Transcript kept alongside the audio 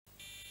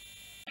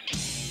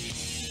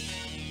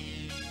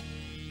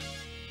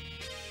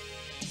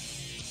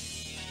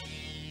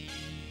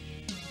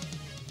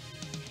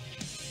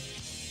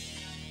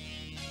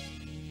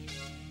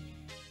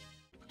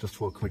Just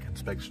for a quick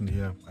inspection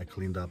here, I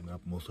cleaned up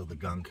most of the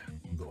gunk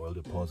and the oil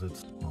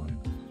deposits on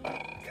the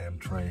cam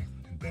tray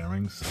and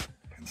bearings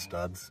and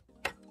studs.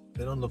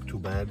 They don't look too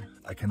bad.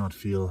 I cannot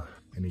feel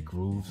any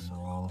grooves at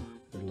all.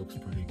 It looks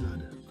pretty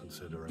good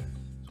considering,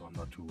 so I'm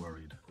not too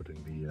worried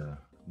putting the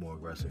more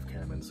aggressive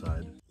cam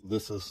inside.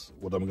 This is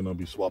what I'm going to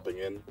be swapping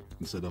in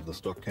instead of the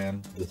stock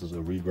cam. This is a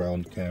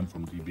reground cam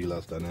from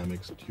Dbilas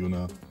Dynamics, a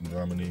tuner in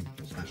Germany.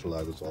 It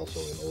specializes also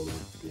in older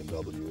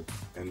BMW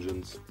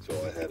engines. So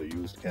I had a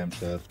used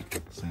camshaft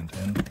sent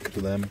in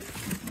to them.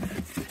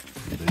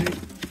 They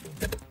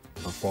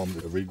performed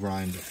a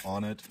regrind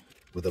on it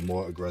with a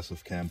more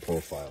aggressive cam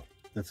profile.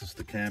 This is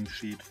the cam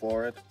sheet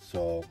for it.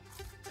 So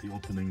the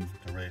opening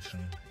duration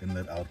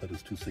inlet outlet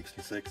is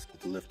 266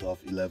 with the lift off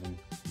 11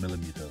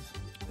 millimeters.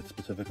 It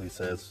specifically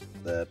says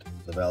that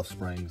the valve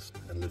springs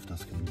and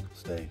lifters can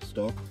stay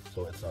stock,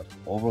 so it's not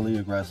overly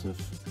aggressive.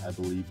 I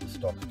believe the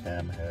stock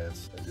cam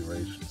has a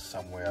duration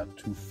somewhere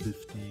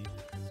 250,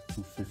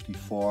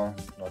 254,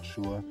 not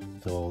sure.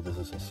 So this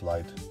is a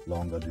slight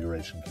longer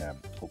duration cam.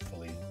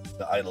 Hopefully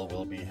the idle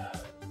will be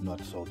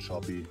not so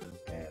choppy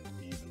and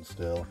even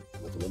still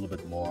with a little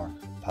bit more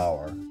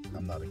power.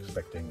 I'm not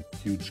expecting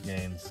huge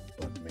gains,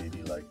 but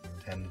maybe like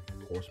 10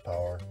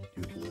 horsepower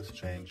due to this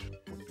change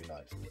would be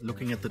nice.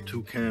 Looking at the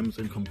two cams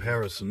in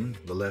comparison,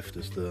 the left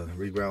is the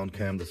reground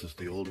cam, this is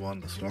the old one,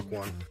 the stock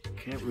one.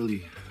 Can't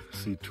really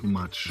see too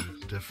much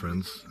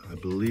difference. I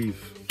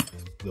believe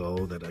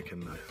though that I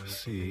can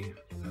see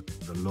that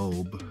the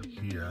lobe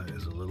here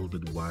is a little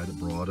bit wider,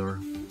 broader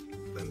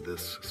than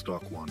this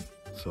stock one.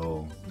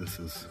 So this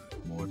is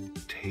more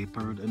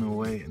tapered in a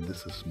way, and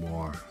this is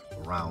more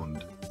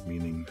round,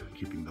 meaning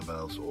keeping the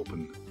valves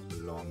open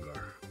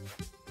longer.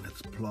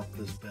 Let's plop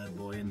this bad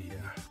boy in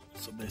here.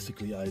 So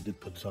basically I did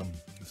put some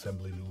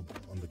assembly lube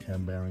on the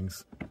cam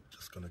bearings.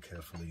 Just gonna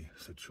carefully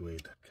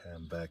situate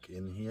cam back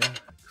in here.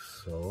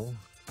 So,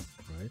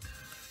 right.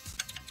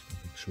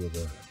 Make sure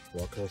the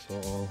rockers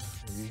are all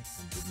free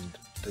and didn't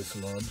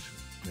dislodge.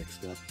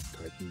 Next up,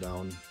 tighten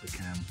down the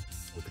cam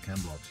with the cam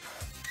blocks.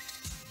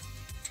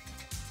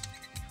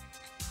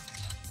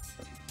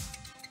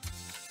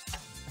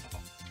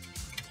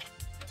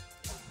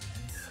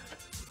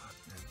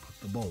 And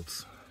put the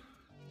bolts.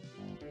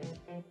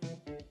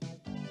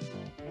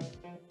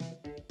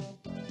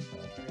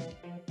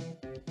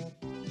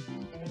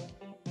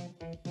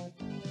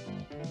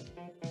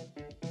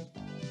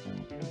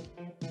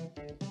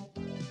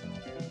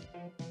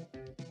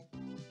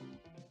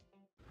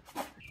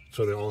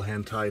 So they're all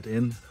hand tied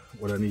in.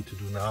 What I need to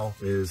do now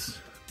is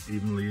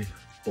evenly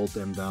bolt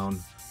them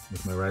down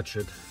with my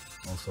ratchet.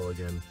 Also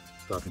again,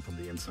 starting from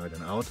the inside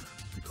and out,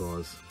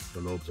 because the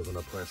lobes are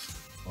gonna press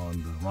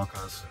on the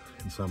rockers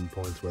in some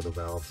points where the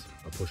valves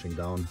are pushing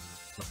down.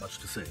 Not much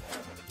to say.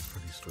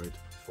 Pretty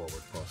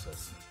straightforward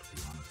process, to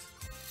be honest.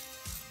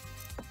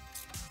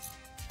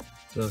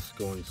 Just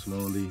going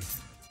slowly,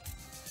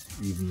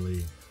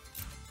 evenly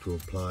to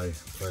apply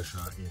pressure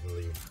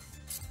evenly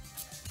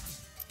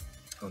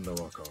on the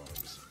rocker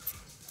arms.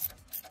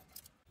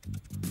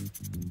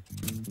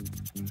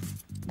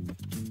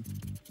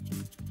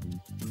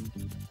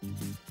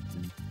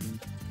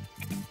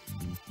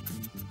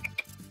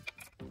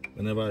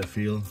 Whenever I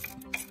feel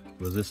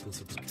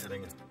resistance is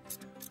getting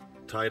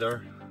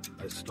tighter,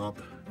 I stop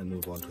and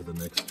move on to the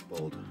next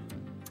bolt.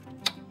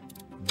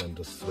 And then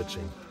just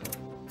switching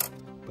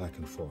back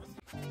and forth.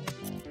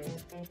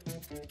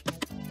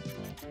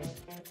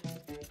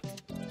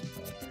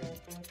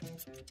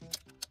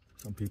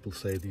 Some people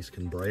say these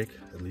can break,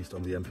 at least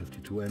on the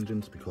M52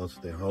 engines, because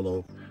they're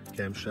hollow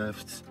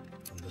camshafts.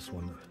 On this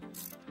one,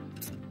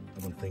 I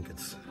don't think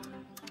it's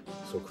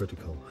so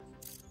critical.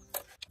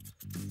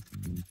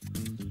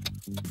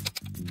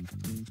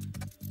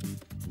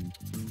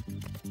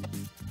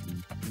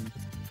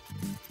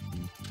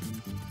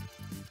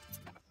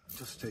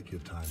 Just take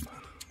your time.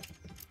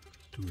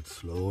 Do it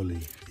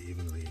slowly,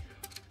 evenly,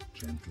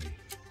 gently.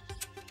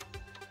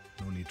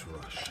 No need to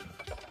rush.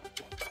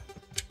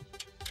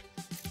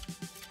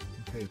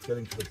 Okay, it's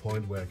getting to the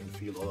point where I can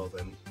feel all of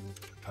them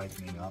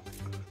tightening up.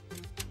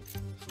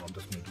 So I'm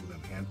just going to do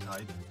them hand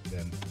tight,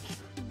 then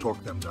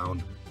torque them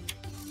down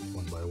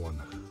one by one.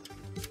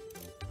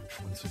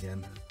 Once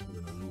again, I'm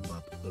going to lube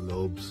up the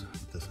lobes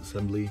with this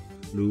assembly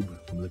lube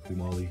from Liqui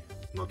Moly.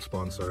 Not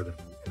sponsored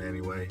in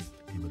any way.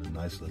 Give it a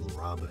nice little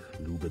rub,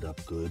 lube it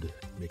up good,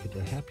 make it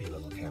a happy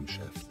little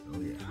camshaft.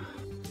 Oh yeah,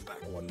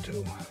 back 1,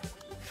 2.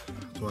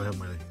 So I have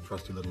my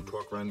trusty little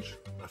torque wrench.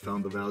 I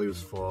found the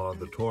values for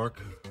the torque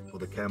for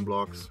the cam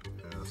blocks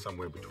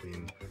somewhere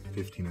between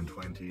 15 and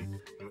 20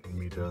 Newton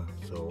meter.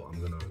 So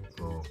I'm gonna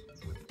go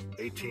with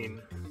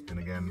 18 and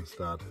again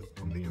start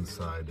from the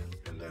inside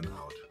and then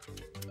out.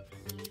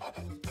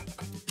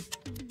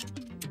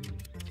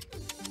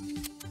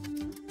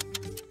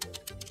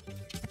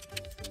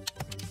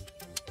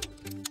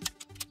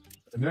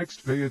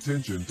 Next, pay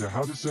attention to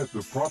how to set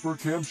the proper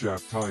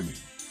camshaft timing.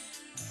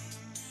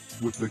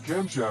 With the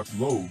camshaft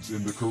lobes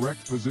in the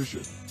correct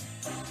position,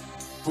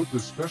 put the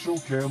special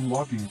cam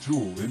locking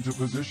tool into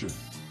position.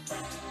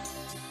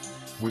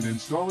 When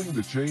installing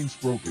the chain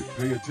sprocket,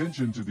 pay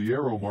attention to the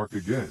arrow mark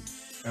again,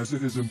 as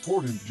it is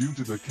important due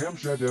to the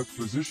camshaft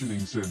positioning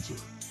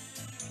sensor.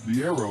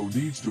 The arrow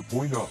needs to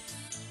point up.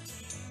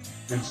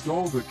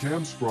 Install the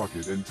cam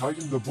sprocket and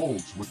tighten the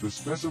bolts with the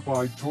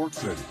specified torque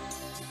setting.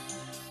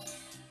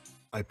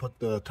 I put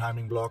the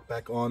timing block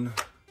back on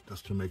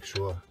just to make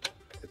sure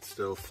it's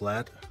still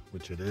flat,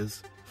 which it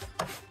is.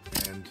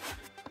 And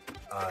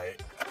I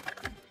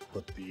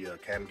put the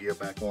cam gear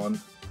back on.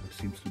 It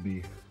seems to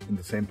be in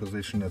the same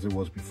position as it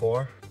was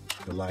before.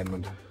 The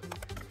alignment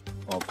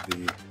of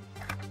the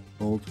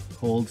bolt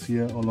holes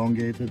here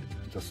elongated,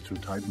 just to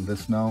tighten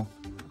this now.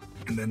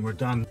 And then we're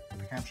done with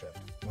the camshaft.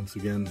 Once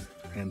again,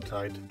 hand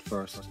tight at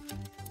first.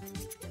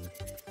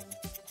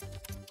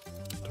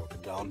 Torque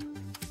it down,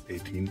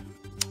 18.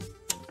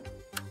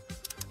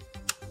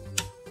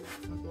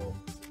 I'll go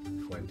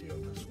 20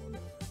 on this one.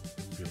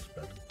 Feels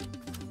better.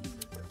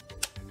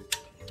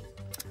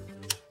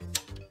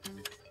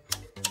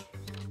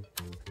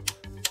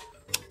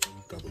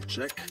 Double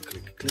check,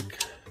 click, click.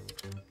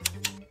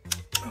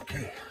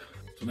 Okay.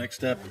 So next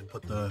step,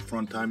 put the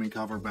front timing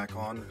cover back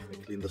on,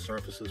 clean the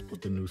surfaces,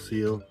 put the new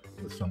seal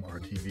with some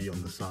RTV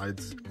on the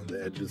sides, on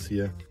the edges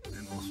here,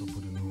 and also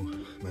put a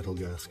new metal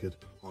gasket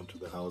onto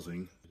the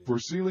housing. For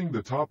sealing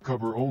the top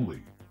cover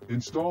only,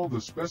 install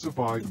the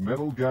specified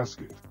metal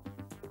gasket.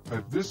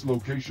 At this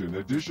location,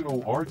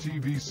 additional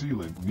RTV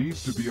sealant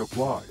needs to be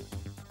applied.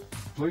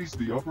 Place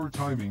the upper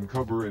timing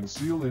cover and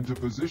seal into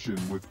position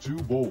with 2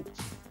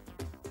 bolts.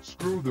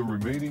 Screw the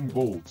remaining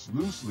bolts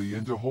loosely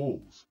into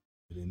holes.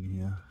 In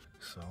here,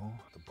 so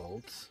the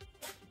bolts.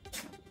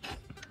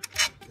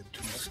 Get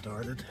 2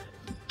 started.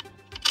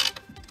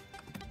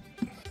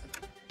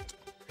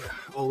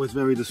 Always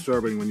very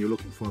disturbing when you're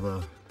looking for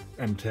the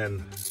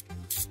M10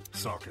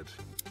 socket.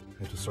 You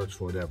have to search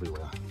for it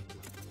everywhere.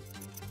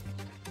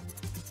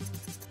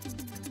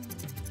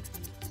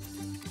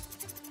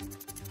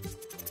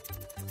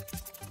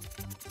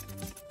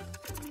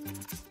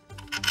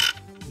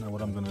 Now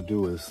what I'm gonna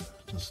do is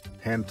just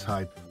hand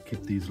tight,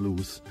 keep these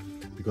loose,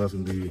 because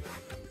in the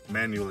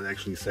manual it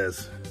actually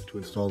says to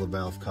install the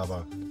valve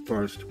cover,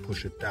 first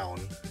push it down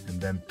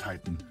and then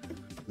tighten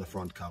the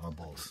front cover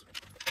bolts.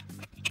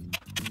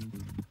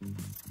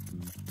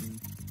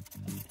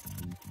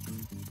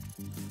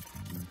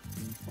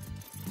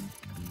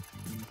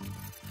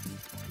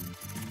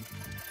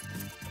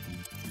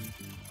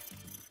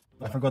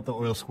 I forgot the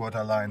oil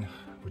squirter line,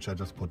 which I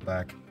just put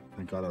back.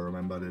 Thank God I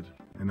remembered it.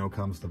 And now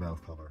comes the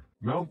valve cover.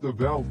 Mount the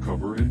valve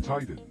cover and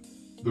tighten.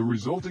 The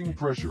resulting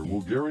pressure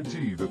will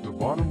guarantee that the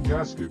bottom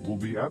gasket will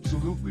be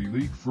absolutely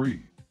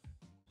leak-free.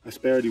 I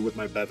spared you with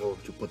my battle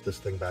to put this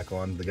thing back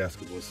on. The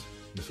gasket was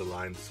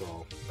misaligned,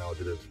 so now I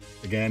did it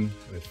again,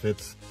 and it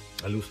fits.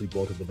 I loosely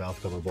bolted the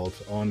valve cover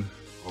bolts on,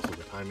 also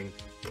the timing,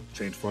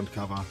 change front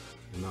cover,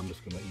 and now I'm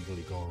just going to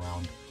easily go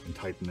around and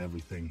tighten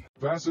everything.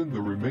 Fasten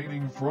the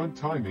remaining front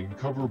timing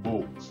cover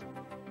bolts.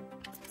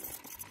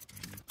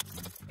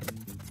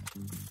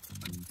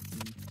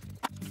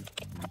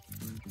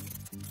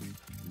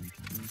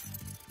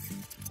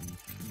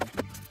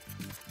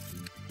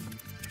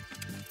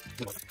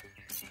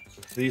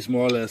 These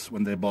more or less,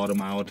 when they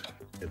bottom out,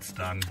 it's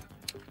done,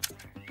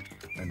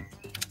 and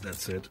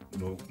that's it.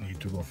 No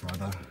need to go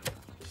further.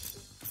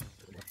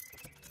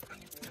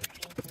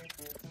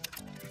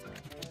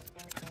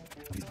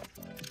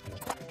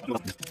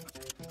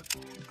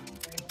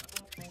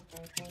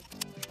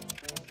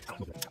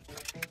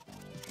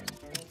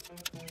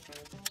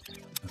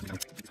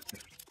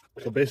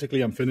 So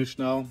basically I'm finished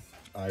now.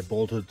 I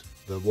bolted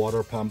the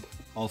water pump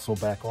also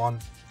back on,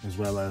 as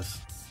well as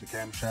the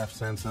camshaft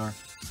sensor.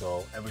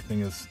 So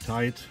everything is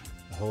tight.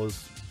 The hose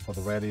for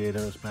the radiator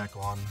is back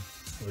on.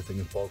 Everything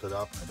is bolted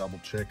up. I double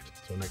checked.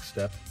 So next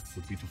step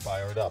would be to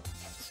fire it up.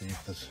 See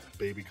if this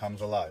baby comes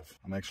alive.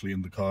 I'm actually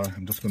in the car.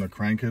 I'm just gonna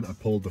crank it. I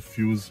pulled the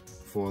fuse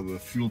for the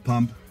fuel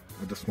pump.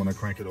 I just wanna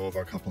crank it over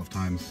a couple of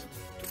times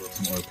to build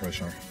some oil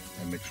pressure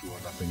and make sure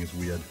nothing is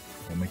weird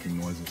or making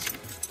noises.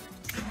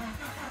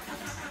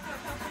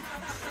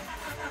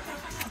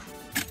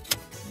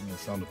 It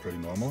sounded pretty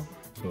normal.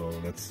 So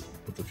let's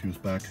put the fuse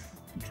back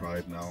and try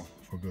it now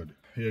for good.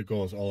 Here it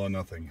goes, all or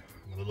nothing.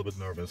 I'm a little bit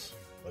nervous,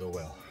 but oh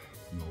well.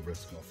 No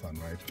risk, no fun,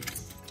 right?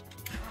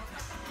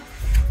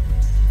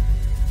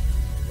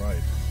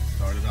 Alright,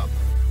 start it up.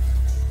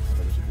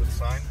 That is a good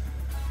sign.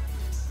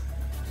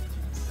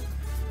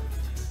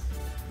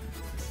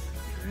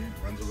 Okay,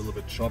 runs a little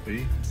bit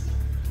choppy.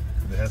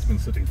 It has been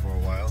sitting for a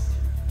while.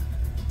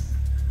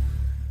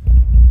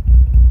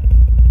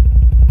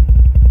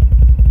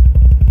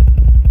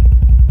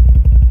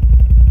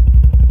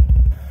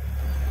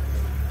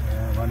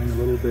 Running a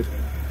little bit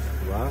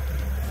rough.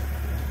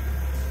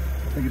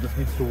 I think it just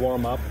needs to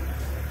warm up.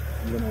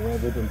 I'm gonna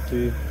rev it and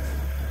see.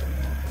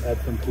 Add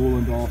some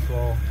coolant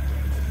also.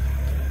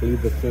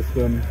 Bleed the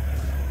system.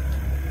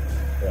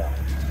 Yeah,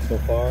 so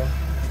far,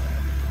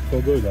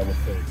 so good, I would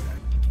say.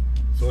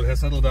 So it has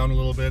settled down a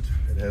little bit.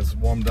 It has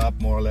warmed up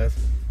more or less.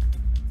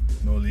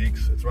 No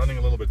leaks. It's running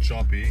a little bit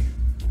choppy,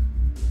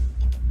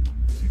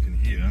 as you can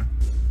hear.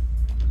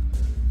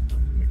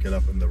 get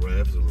up in the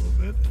revs a little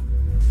bit.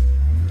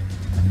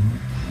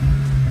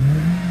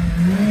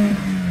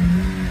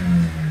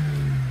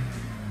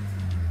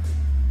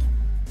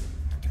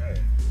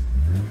 Okay.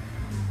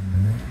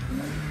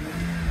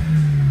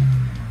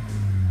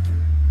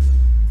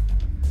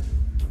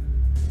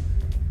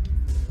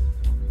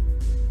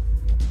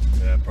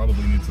 Yeah,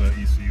 probably needs an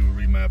ECU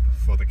remap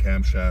for the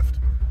camshaft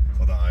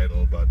for the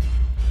idle, but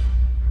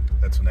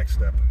that's the next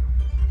step.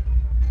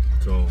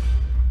 So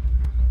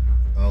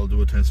I'll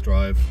do a test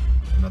drive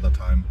another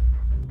time.